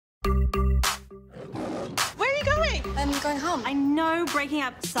then going home. I know breaking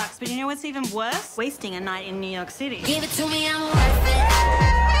up sucks, but you know what's even worse? Wasting a night in New York City. Give it to me, I'm worth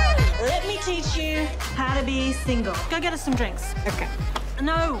it. Let me teach you how to be single. Go get us some drinks. Okay.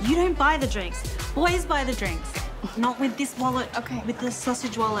 No, you don't buy the drinks. Boys buy the drinks. Not with this wallet. Okay. With the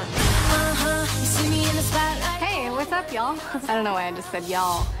sausage wallet. You see me in the spotlight. Hey, what's up, y'all? I don't know why I just said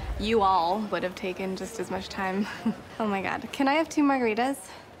y'all. You all would have taken just as much time. Oh my God. Can I have 2 margaritas?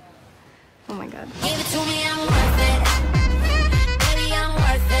 Oh my God. Give it to me, I'm worth it. Baby, I'm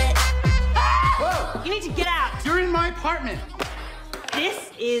worth it. Whoa! You need to get out. You're in my apartment. This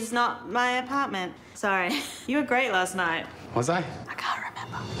is not my apartment. Sorry. You were great last night. Was I? I can't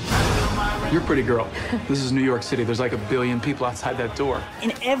remember. You're a pretty girl. This is New York City. There's like 1 billion people outside that door.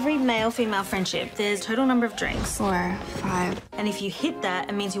 In every male-female friendship, there's total number of drinks. 4, 5. And if you hit that,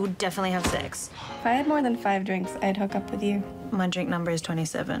 it means you will definitely have sex. If I had more than 5 drinks, I'd hook up with you. My drink number is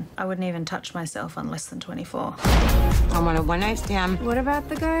 27. I wouldn't even touch myself on less than 24. I want a one-night stand. What about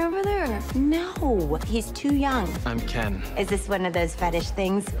the guy over there? No, he's too young. I'm Ken. Is this one of those fetish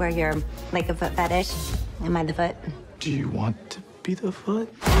things where you're like a foot fetish? Am I the foot? Do you want to be the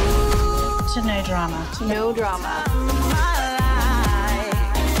foot? To no drama. No drama.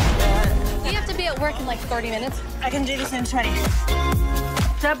 You have to be at work in like 30 minutes. I can do this in 20.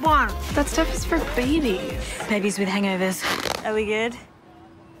 Step 1. That stuff is for babies. Babies with hangovers. Are we good?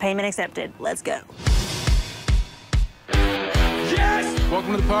 Payment accepted. Let's go. Yes!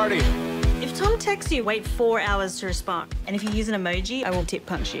 Welcome to the party. If Tom texts you, wait 4 hours to respond. And if you use an emoji, I will tip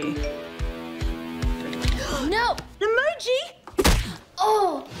punch you. No! An emoji?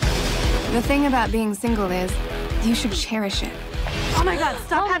 Oh! The thing about being single is you should cherish it. Oh my God,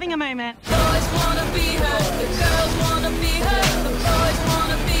 stop having a moment. Boys wanna be her, the girls wanna be her, the boys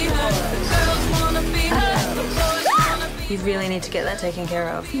wanna be her, the girls wanna be her, the boys wanna be her. You really need to get that taken care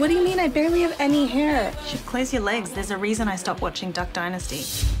of. What do you mean? I barely have any hair. You should close your legs. There's a reason I stopped watching Duck Dynasty.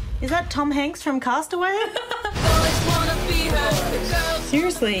 Is that Tom Hanks from Castaway? Boys wanna be her, the girls.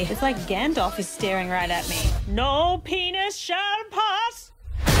 Seriously, it's like Gandalf is staring right at me. No penis shall part.